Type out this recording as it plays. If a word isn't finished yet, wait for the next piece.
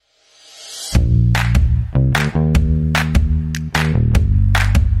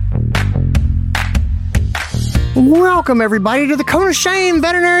Welcome, everybody, to the Cone of Shame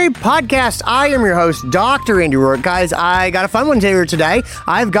Veterinary Podcast. I am your host, Dr. Andy Rourke. Guys, I got a fun one here today.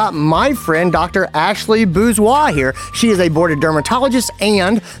 I've got my friend, Dr. Ashley Bourgeois here. She is a boarded dermatologist,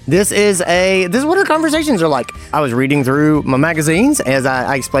 and this is what her conversations are like. I was reading through my magazines, as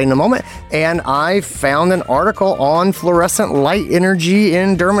I explained in a moment, and I found an article on fluorescent light energy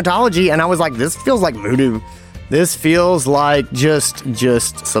in dermatology, and I was like, this feels like voodoo. This feels like just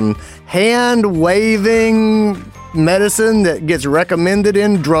some hand-waving medicine that gets recommended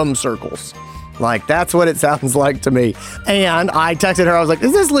in drum circles. Like, that's what it sounds like to me. And I texted her, I was like,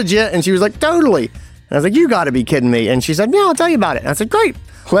 is this legit? And she was like, totally. And I was like, you gotta be kidding me. And she said, yeah, I'll tell you about it. And I said, great,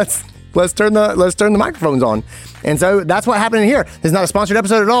 let's turn the microphones on. And so that's what happened in here. This is not a sponsored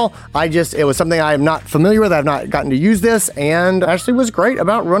episode at all. It was something I am not familiar with. I've not gotten to use this, and Ashley was great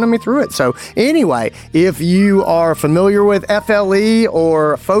about running me through it. So anyway, if you are familiar with FLE,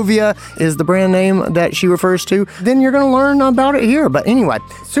 or Fovea is the brand name that she refers to, then you're going to learn about it here. But anyway,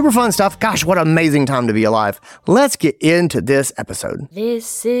 super fun stuff. Gosh, what an amazing time to be alive. Let's get into this episode.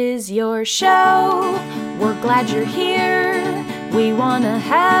 This is your show. We're glad you're here. We want to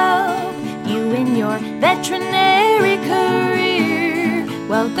help you in your veterinary career.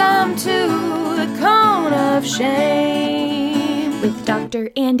 Welcome to the Cone of Shame with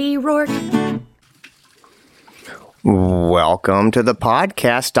Dr. Andy Rourke. Welcome to the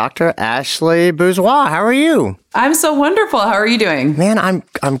podcast, Dr. Ashley Bourgeois. How are you? I'm so wonderful. How are you doing? Man, I'm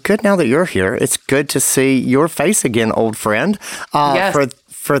good now that you're here. It's good to see your face again, old friend. Yes.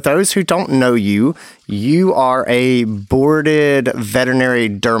 For those who don't know you, you are a boarded veterinary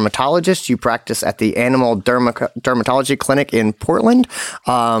dermatologist. You practice at the Animal Dermatology Clinic in Portland.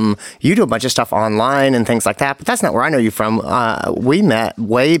 You do a bunch of stuff online and things like that, but that's not where I know you from. We met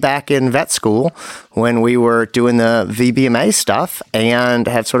way back in vet school when we were doing the VBMA stuff and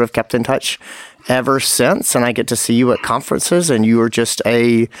have sort of kept in touch ever since, and I get to see you at conferences, and you are just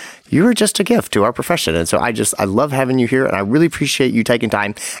a gift to our profession. And so I love having you here, and I really appreciate you taking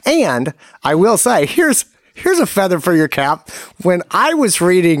time. And I will say, here's a feather for your cap. When I was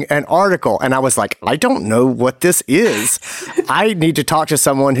reading an article and I was like, I don't know what this is. I need to talk to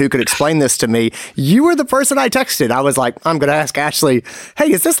someone who could explain this to me. You were the person I texted. I was like, I'm going to ask Ashley,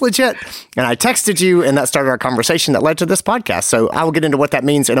 hey, is this legit? And I texted you, and that started our conversation that led to this podcast. So I will get into what that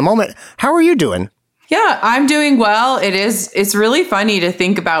means in a moment. How are you doing? Yeah, I'm doing well. It's really funny to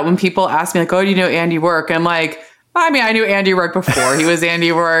think about when people ask me, like, oh, do you know Andy Rourke? I'm like, I mean, I knew Andy Rourke before he was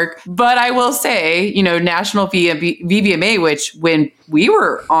Andy Rourke. But I will say, National VBMA, which when we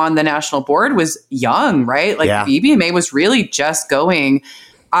were on the national board was young, right? Like, yeah. VBMA was really just going.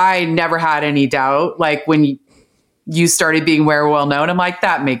 I never had any doubt. Like, when you started being very well known, I'm like,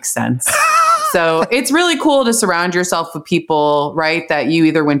 that makes sense. So it's really cool to surround yourself with people, right, that you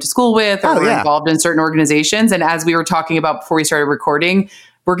either went to school with or were involved in certain organizations. And as we were talking about before we started recording,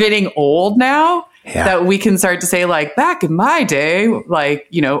 we're getting old now. Yeah. That we can start to say, like, back in my day, like,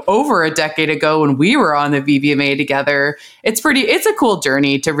 over a decade ago when we were on the VBMA together, it's a cool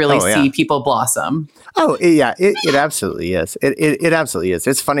journey to really see people blossom. Oh, yeah, it absolutely is. It absolutely is.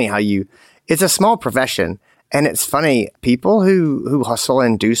 It's funny how it's a small profession. And it's funny, people who hustle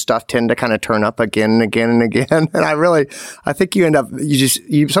and do stuff tend to kind of turn up again and again and again. And I think you end up,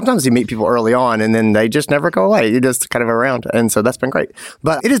 sometimes you meet people early on and then they just never go away. You're just kind of around. And so that's been great.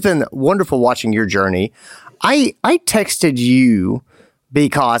 But it has been wonderful watching your journey. I texted you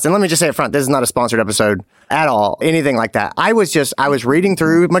because, and let me just say up front, this is not a sponsored episode at all, anything like that. I was reading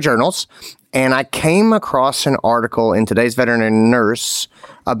through my journals and I came across an article in today's Veterinary Nurse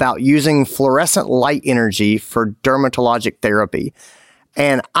about using fluorescent light energy for dermatologic therapy.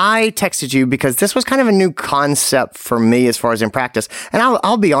 And I texted you because this was kind of a new concept for me as far as in practice. And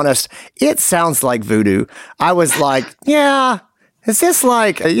I'll be honest, it sounds like voodoo. I was like, yeah, is this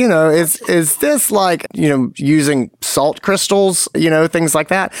like, is this like, using salt crystals, things like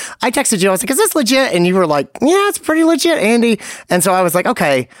that? I texted you, I was like, is this legit? And you were like, yeah, it's pretty legit, Andy. And so I was like,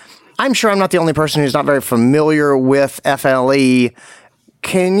 okay, I'm sure I'm not the only person who's not very familiar with FLE.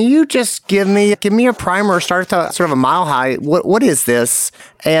 Can you just give me a primer, start at sort of a mile high? What is this?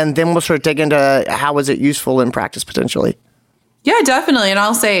 And then we'll sort of dig into how is it useful in practice potentially? Yeah, definitely. And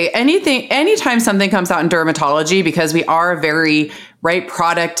I'll say anytime something comes out in dermatology, because we are a very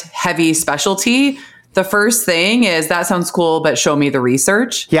product heavy specialty, the first thing is that sounds cool, but show me the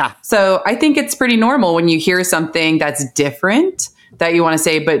research. Yeah. So I think it's pretty normal when you hear something that's different that you want to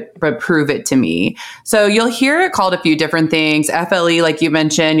say, but prove it to me. So you'll hear it called a few different things. FLE, like you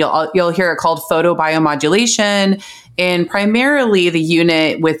mentioned, you'll hear it called photobiomodulation. And primarily the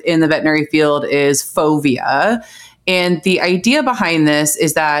unit within the veterinary field is Fovea. And the idea behind this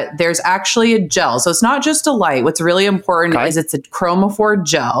is that there's actually a gel. So it's not just a light. What's really important is it's a chromophore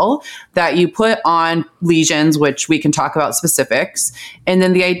gel that you put on lesions, which we can talk about specifics. And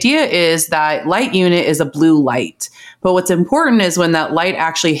then the idea is that light unit is a blue light. But what's important is when that light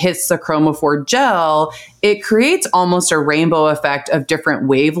actually hits the chromophore gel, it creates almost a rainbow effect of different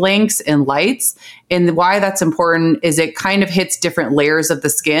wavelengths and lights. And why that's important is it kind of hits different layers of the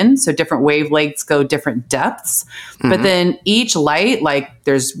skin. So different wavelengths go different depths. But then each light, like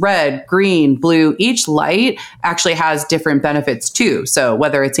there's red, green, blue, each light actually has different benefits too. So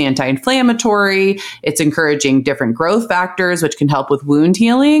whether it's anti-inflammatory, it's encouraging different growth factors, which can help with wound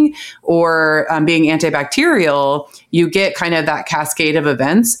healing, or being antibacterial, you get kind of that cascade of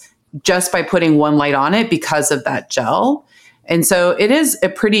events just by putting one light on it because of that gel. And so it is a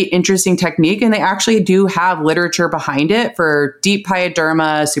pretty interesting technique, and they actually do have literature behind it for deep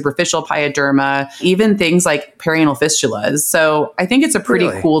pyoderma, superficial pyoderma, even things like perianal fistulas. So I think it's a pretty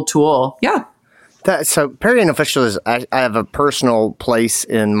cool tool. Yeah. So perianal fistulas, I have a personal place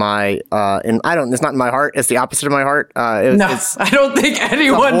in my, it's not in my heart. It's the opposite of my heart. I don't think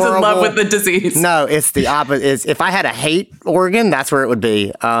anyone's in love with the disease. No, it's the opposite. If I had a hate organ, that's where it would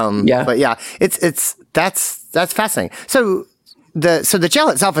be. But yeah, that's fascinating. So the gel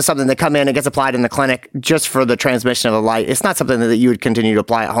itself is something that come in and gets applied in the clinic just for the transmission of the light. It's not something that you would continue to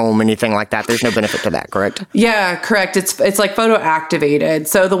apply at home, anything like that. There's no benefit to that, correct? Yeah, correct. It's like photo activated.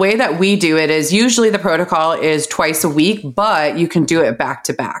 So the way that we do it is usually the protocol is twice a week, but you can do it back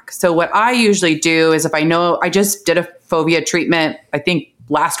to back. So what I usually do is if I know I just did a fovea treatment, I think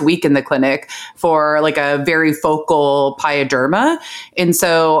last week in the clinic for like a very focal pyoderma. And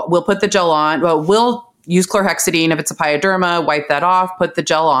so we'll put the gel on. Well, we'll use chlorhexidine if it's a pyoderma, wipe that off, put the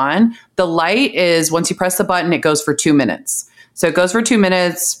gel on. The light is, once you press the button, it goes for 2 minutes. So it goes for 2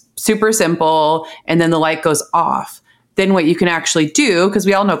 minutes, super simple, and then the light goes off. Then what you can actually do, because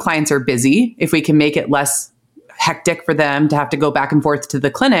we all know clients are busy, if we can make it less hectic for them to have to go back and forth to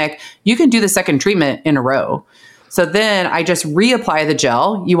the clinic, you can do the second treatment in a row. So then I just reapply the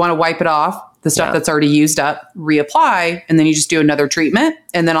gel. You want to wipe it off, the stuff that's already used up, reapply, and then you just do another treatment.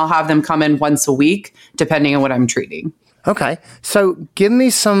 And then I'll have them come in once a week, depending on what I'm treating. Okay. So give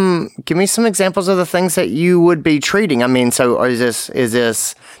me some examples of the things that you would be treating. I mean, so does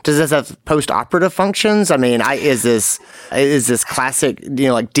this have post-operative functions? I mean, is this classic,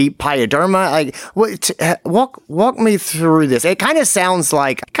 like deep pyoderma? Like walk me through this. It kind of sounds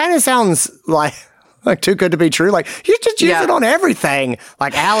like too good to be true. Like you just use it on everything,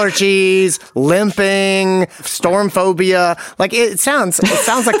 like allergies, limping, storm phobia. Like it sounds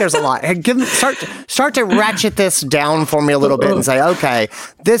like there's a lot. Start to ratchet this down for me a little bit and say, okay,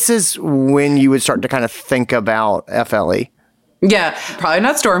 this is when you would start to kind of think about FLE. Yeah, probably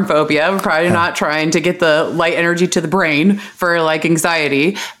not storm phobia. We're probably not trying to get the light energy to the brain for like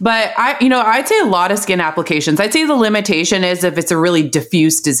anxiety. But I'd say a lot of skin applications. I'd say the limitation is if it's a really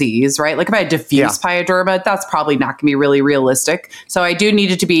diffuse disease, right? Like if I had diffuse pyoderma, that's probably not going to be really realistic. So I do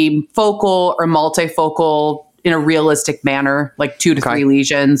need it to be focal or multifocal in a realistic manner, like 2 to 3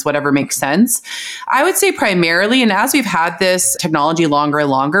 lesions, whatever makes sense. I would say primarily, and as we've had this technology longer and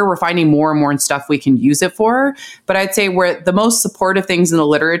longer, we're finding more and more stuff we can use it for. But I'd say where the most supportive things in the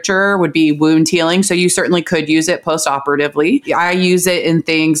literature would be wound healing. So you certainly could use it post-operatively. I use it in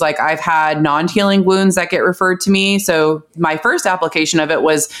things like I've had non-healing wounds that get referred to me. So my first application of it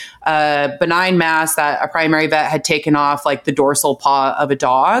was a benign mass that a primary vet had taken off like the dorsal paw of a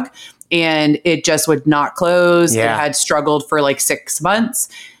dog. And it just would not close. Yeah. It had struggled for like 6 months.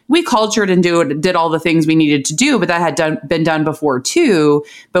 We cultured and did all the things we needed to do, but that had been done before too.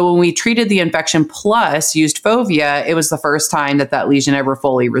 But when we treated the infection plus used fovea, it was the first time that lesion ever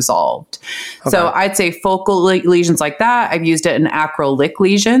fully resolved. Okay. So I'd say focal lesions like that. I've used it in acrolick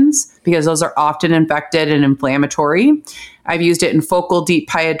lesions because those are often infected and inflammatory. I've used it in focal deep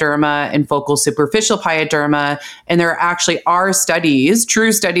pyoderma and focal superficial pyoderma. And there actually are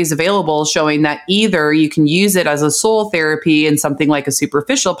true studies available showing that either you can use it as a sole therapy in something like a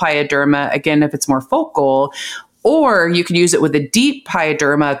superficial pyoderma, again, if it's more focal, or you can use it with a deep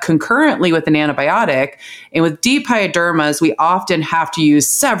pyoderma concurrently with an antibiotic. And with deep pyodermas, we often have to use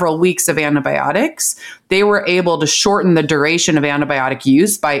several weeks of antibiotics. They were able to shorten the duration of antibiotic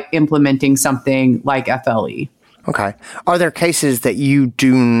use by implementing something like FLE. Okay. Are there cases that you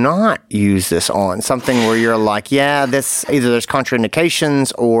do not use this on? Something where you're like, this either there's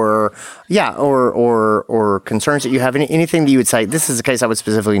contraindications or concerns that you have? Anything that you would say, this is a case I would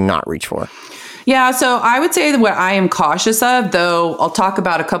specifically not reach for? Yeah, so I would say that what I am cautious of, though I'll talk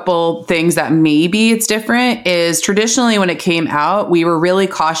about a couple things that maybe it's different, is traditionally when it came out, we were really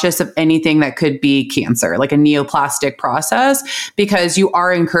cautious of anything that could be cancer, like a neoplastic process, because you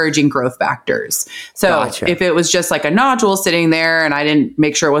are encouraging growth factors. So Gotcha. if it was just like a nodule sitting there and I didn't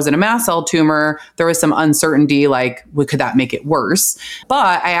make sure it wasn't a mast cell tumor, there was some uncertainty, like, could that make it worse?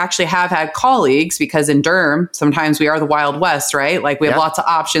 But I actually have had colleagues, because in derm, sometimes we are the Wild West, right? Like we have lots of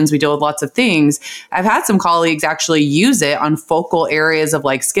options, we deal with lots of things. I've had some colleagues actually use it on focal areas of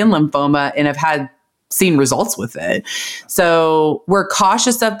like skin lymphoma and have seen results with it. So we're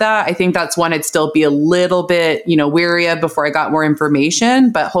cautious of that. I think that's one I'd still be a little bit, wary of before I got more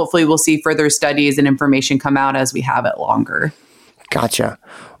information, but hopefully we'll see further studies and information come out as we have it longer. Gotcha.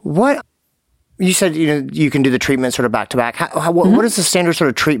 What you said, you can do the treatment sort of back to back. What is the standard sort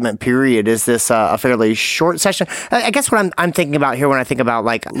of treatment period? Is this a fairly short session? I guess what I'm thinking about here when I think about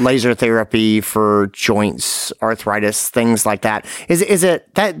like laser therapy for joints, arthritis, things like that, is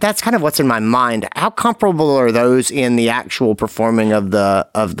it that's kind of what's in my mind. How comparable are those in the actual performing of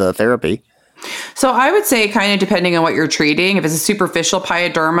the therapy? So I would say kind of depending on what you're treating. If it's a superficial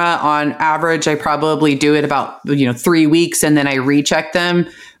pyoderma, on average, I probably do it about 3 weeks and then I recheck them.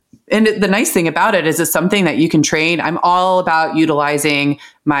 And the nice thing about it is it's something that you can train. I'm all about utilizing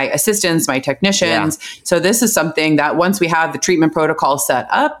my assistants, my technicians. Yeah. So this is something that once we have the treatment protocol set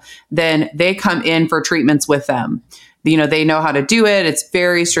up, then they come in for treatments with them. They know how to do it. It's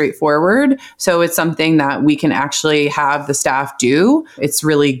very straightforward. So it's something that we can actually have the staff do. It's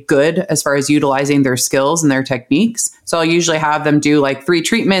really good as far as utilizing their skills and their techniques. So I'll usually have them do like 3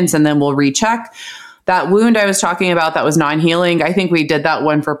 treatments and then we'll recheck. That wound I was talking about that was non-healing, I think we did that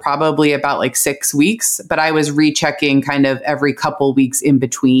one for probably about like 6 weeks, but I was rechecking kind of every couple weeks in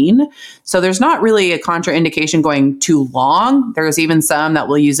between. So there's not really a contraindication going too long. There's even some that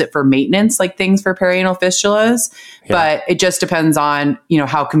will use it for maintenance, like things for perianal fistulas, but it just depends on,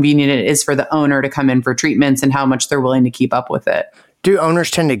 how convenient it is for the owner to come in for treatments and how much they're willing to keep up with it. Do owners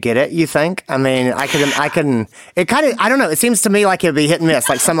tend to get it, you think? I mean, I don't know. It seems to me like it'd be hit and miss.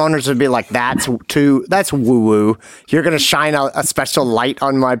 Like some owners would be like, that's woo-woo. You're going to shine a special light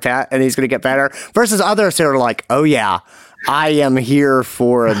on my pet and he's going to get better. Versus others who are like, oh yeah, I am here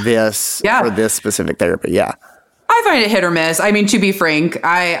for this, for this specific therapy. Yeah. I find it hit or miss. I mean, to be frank,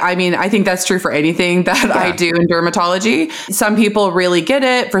 I think that's true for anything that I do in dermatology. Some people really get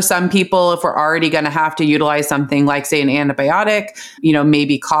it. For some people, if we're already going to have to utilize something like, say, an antibiotic,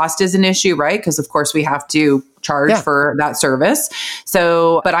 maybe cost is an issue, right? Because of course we have to charge for that service.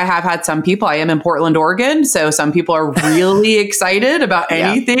 So, but I have had some people, I am in Portland, Oregon. So some people are really excited about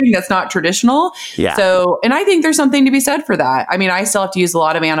anything that's not traditional. Yeah. So, and I think there's something to be said for that. I mean, I still have to use a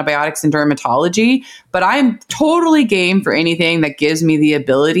lot of antibiotics in dermatology, but I'm totally game for anything that gives me the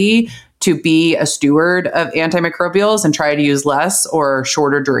ability to be a steward of antimicrobials and try to use less or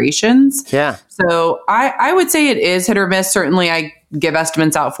shorter durations. Yeah. So I would say it is hit or miss. Certainly I give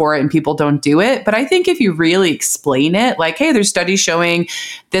estimates out for it and people don't do it. But I think if you really explain it, like, hey, there's studies showing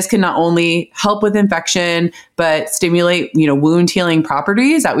this can not only help with infection, but stimulate, wound healing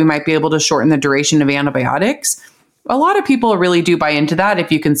properties, that we might be able to shorten the duration of antibiotics. A lot of people really do buy into that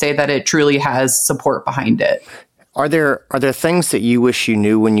if you can say that it truly has support behind it. Are there things that you wish you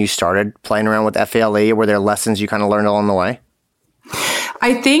knew when you started playing around with FALE? Were there lessons you kind of learned along the way?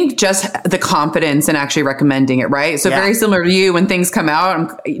 I think just the confidence in actually recommending it, right? So very similar to you, when things come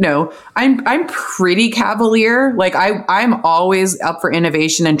out, I'm pretty cavalier. Like I'm always up for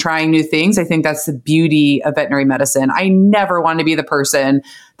innovation and trying new things. I think that's the beauty of veterinary medicine. I never want to be the person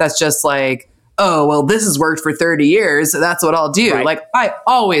that's just like, oh, well, this has worked for 30 years. So that's what I'll do. Right. Like I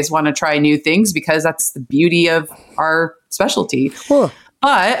always want to try new things because that's the beauty of our specialty. Huh.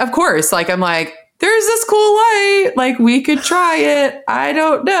 But of course, like I'm like, there's this cool light, like we could try it. I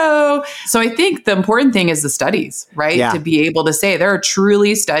don't know. So I think the important thing is the studies, right? Yeah. To be able to say there are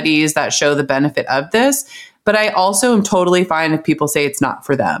truly studies that show the benefit of this. But I also am totally fine if people say it's not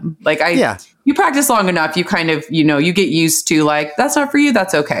for them. Like you practice long enough, you kind of, you get used to like, that's not for you.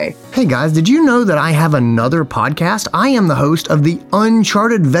 That's okay. Hey guys, did you know that I have another podcast? I am the host of the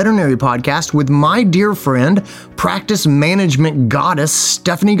Uncharted Veterinary Podcast with my dear friend, practice management goddess,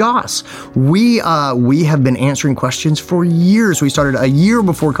 Stephanie Goss. We have been answering questions for years. We started a year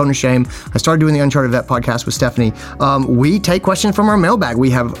before Cone of Shame. I started doing the Uncharted Vet Podcast with Stephanie. We take questions from our mailbag. We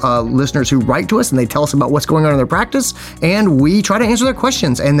have listeners who write to us and they tell us about what's going on in their practice, and we try to answer their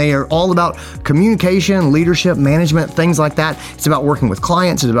questions. And they are all about communication, leadership, management, things like that. It's about working with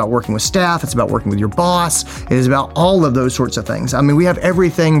clients. It's about working with staff. It's about working with your boss. It is about all of those sorts of things. I mean, we have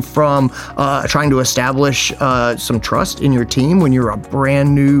everything from trying to establish some trust in your team when you're a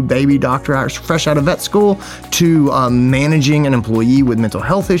brand new baby doctor fresh out of vet school, to managing an employee with mental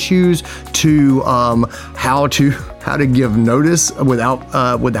health issues, to how to give notice without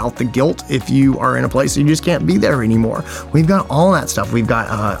the guilt if you are in a place you just can't be there anymore. We've got all that stuff. We've got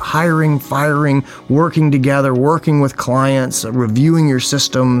hiring, firing, working together, working with clients, reviewing your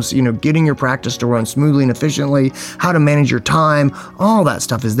systems, getting your practice to run smoothly and efficiently, how to manage your time. All that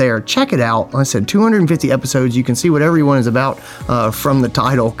stuff is there. Check it out. Like I said, 250 episodes. You can see what everyone is about from the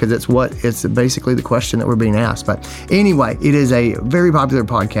title, because it's basically the question that we're being asked. But anyway, it is a very popular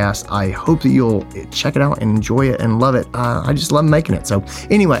podcast. I hope that you'll check it out and enjoy it and love it. I just love making it. So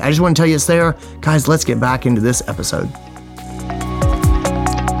anyway, I just want to tell you it's there. Guys, let's get back into this episode.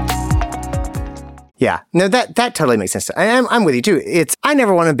 Yeah, no, that totally makes sense. I'm with you too. I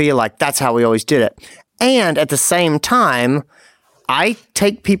never want to be like, that's how we always did it. And at the same time, I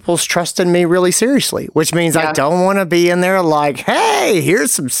take people's trust in me really seriously, which means I don't want to be in there like, hey,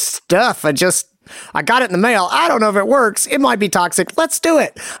 here's some stuff. I got it in the mail. I don't know if it works. It might be toxic. Let's do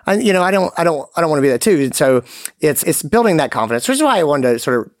it. I don't want to be that too. And so it's building that confidence, which is why I wanted to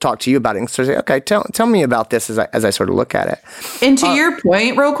sort of talk to you about it. So say, okay, tell me about this as I sort of look at it. And to your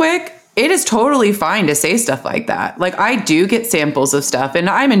point, real quick, it is totally fine to say stuff like that. Like, I do get samples of stuff, and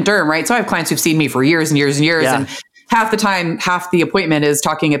I'm in derm, right? So I have clients who've seen me for years and years and years. Yeah. And half the time, half the appointment is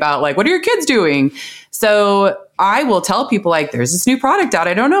talking about like, what are your kids doing? So I will tell people like, there's this new product out.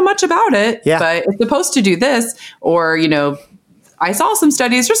 I don't know much about it, but it's supposed to do this. Or, I saw some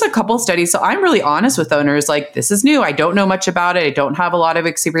studies, just a couple studies. So I'm really honest with owners. Like, this is new. I don't know much about it. I don't have a lot of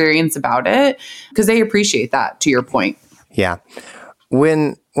experience about it, because they appreciate that, to your point. Yeah.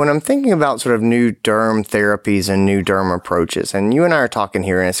 When I'm thinking about sort of new derm therapies and new derm approaches, and you and I are talking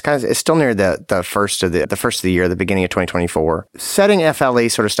here, and it's still near the first of the year, the beginning of 2024. Setting FLE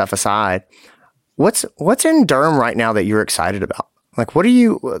sort of stuff aside, what's in derm right now that you're excited about? Like,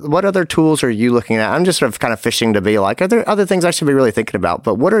 what other tools are you looking at? I'm just sort of kind of fishing to be like, are there other things I should be really thinking about?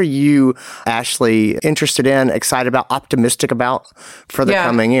 But what are you, Ashley, interested in, excited about, optimistic about for the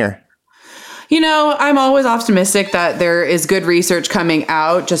coming year? I'm always optimistic that there is good research coming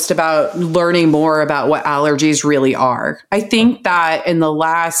out just about learning more about what allergies really are. I think that in the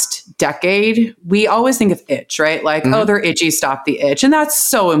last decade, we always think of itch, right? Like, oh, they're itchy, stop the itch. And that's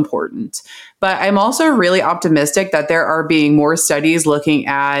so important. But I'm also really optimistic that there are being more studies looking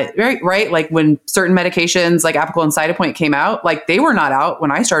at, right? Like when certain medications like Apoquel and Cytopoint came out, like they were not out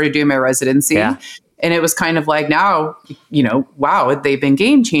when I started doing my residency. Yeah. And it was kind of like now, wow, they've been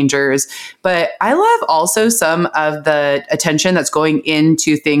game changers. But I love also some of the attention that's going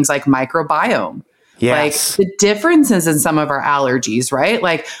into things like microbiome. Yes. Like the differences in some of our allergies, right?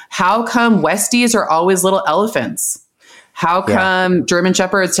 Like, how come Westies are always little elephants? How come German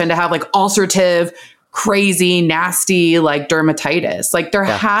Shepherds tend to have like ulcerative, crazy, nasty, like dermatitis? Like there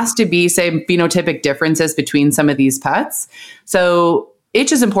has to be some phenotypic differences between some of these pets. So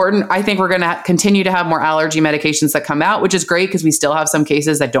itch is important. I think we're going to continue to have more allergy medications that come out, which is great because we still have some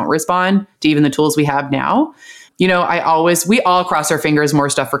cases that don't respond to even the tools we have now. We all cross our fingers more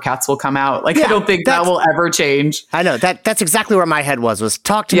stuff for cats will come out. Like, I don't think that will ever change. I know that's exactly where my head was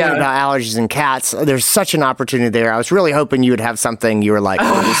talk to me about allergies in cats. There's such an opportunity there. I was really hoping you would have something you were like,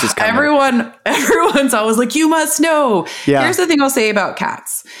 oh, this is coming. Everyone's always like, you must know. Yeah. Here's the thing I'll say about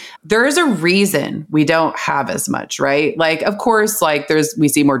cats. There's a reason we don't have as much, right? Like, of course, like we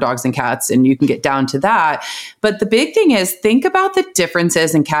see more dogs than cats, and you can get down to that. But the big thing is, think about the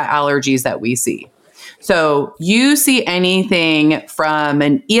differences in cat allergies that we see. So you see anything from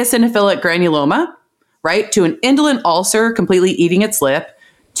an eosinophilic granuloma, right, to an indolent ulcer completely eating its lip,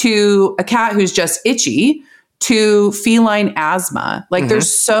 to a cat who's just itchy, to feline asthma. Like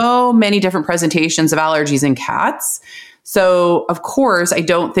there's so many different presentations of allergies in cats. So of course, I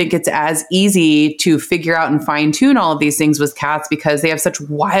don't think it's as easy to figure out and fine tune all of these things with cats because they have such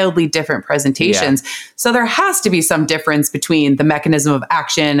wildly different presentations. Yeah. So there has to be some difference between the mechanism of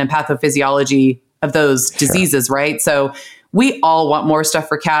action and pathophysiology of those diseases, right? So we all want more stuff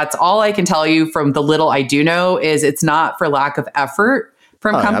for cats. All I can tell you from the little I do know is it's not for lack of effort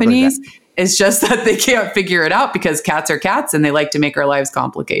from companies. It's just that they can't figure it out because cats are cats and they like to make our lives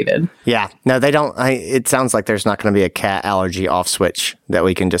complicated. Yeah. No, they don't. It sounds like there's not going to be a cat allergy off switch that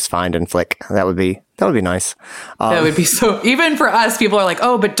we can just find and flick. That would be nice. That would be so, even for us, people are like,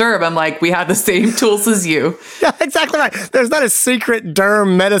 oh, but derm. I'm like, we have the same tools as you. Yeah, exactly right. There's not a secret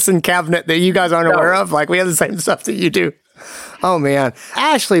derm medicine cabinet that you guys aren't aware of. Like we have the same stuff that you do. Oh man,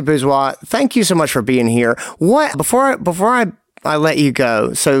 Ashley Bourgeois, thank you so much for being here. Before I let you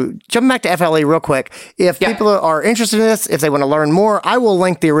go, so jumping back to FLE real quick, if people are interested in this, if they want to learn more, I will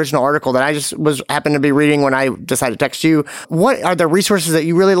link the original article that I just happened to be reading when I decided to text you. What are the resources that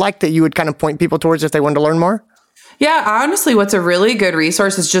you really like that you would kind of point people towards if they wanted to learn more? Yeah, honestly, what's a really good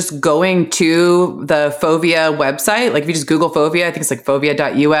resource is just going to the Fovea website. Like if you just Google Fovea, I think it's like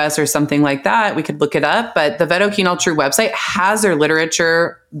fovea.us or something like that. We could look it up. But the Vet Keen True website has their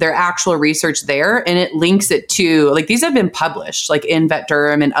literature, their actual research there, and it links it to, like, these have been published like in Vet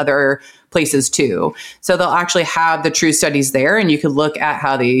Derm and other places too. So they'll actually have the true studies there, and you can look at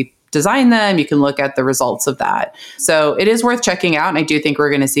how they design them. You can look at the results of that. So it is worth checking out. And I do think we're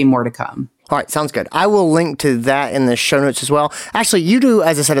going to see more to come. All right, sounds good. I will link to that in the show notes as well. Actually, you do,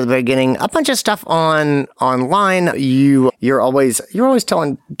 as I said at the beginning, a bunch of stuff online. You're always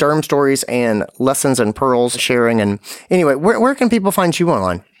telling derm stories and lessons and pearls sharing. And anyway, where can people find you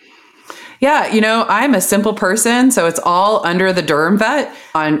online? Yeah, I'm a simple person, so it's all under the Derm Vet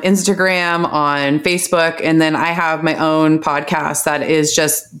on Instagram, on Facebook, and then I have my own podcast that is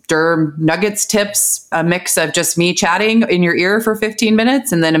just Derm Nuggets tips, a mix of just me chatting in your ear for 15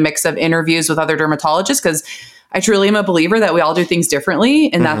 minutes, and then a mix of interviews with other dermatologists, because I truly am a believer that we all do things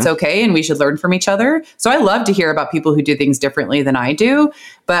differently, and that's okay, and we should learn from each other. So I love to hear about people who do things differently than I do,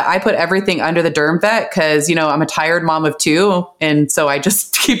 but I put everything under the Derm Vet because, I'm a tired mom of two, and so I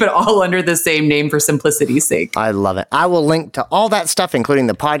just keep it all under the same name for simplicity's sake. I love it. I will link to all that stuff, including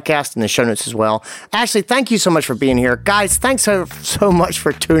the podcast and the show notes as well. Ashley, thank you so much for being here. Guys, thanks so much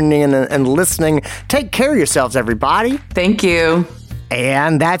for tuning in and listening. Take care of yourselves, everybody. Thank you.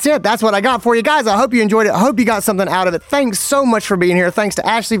 And that's it. That's what I got for you guys. I hope you enjoyed it. I hope you got something out of it. Thanks so much for being here. Thanks to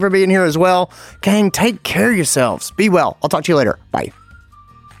Ashley for being here as well. Gang, take care of yourselves. Be well. I'll talk to you later. Bye.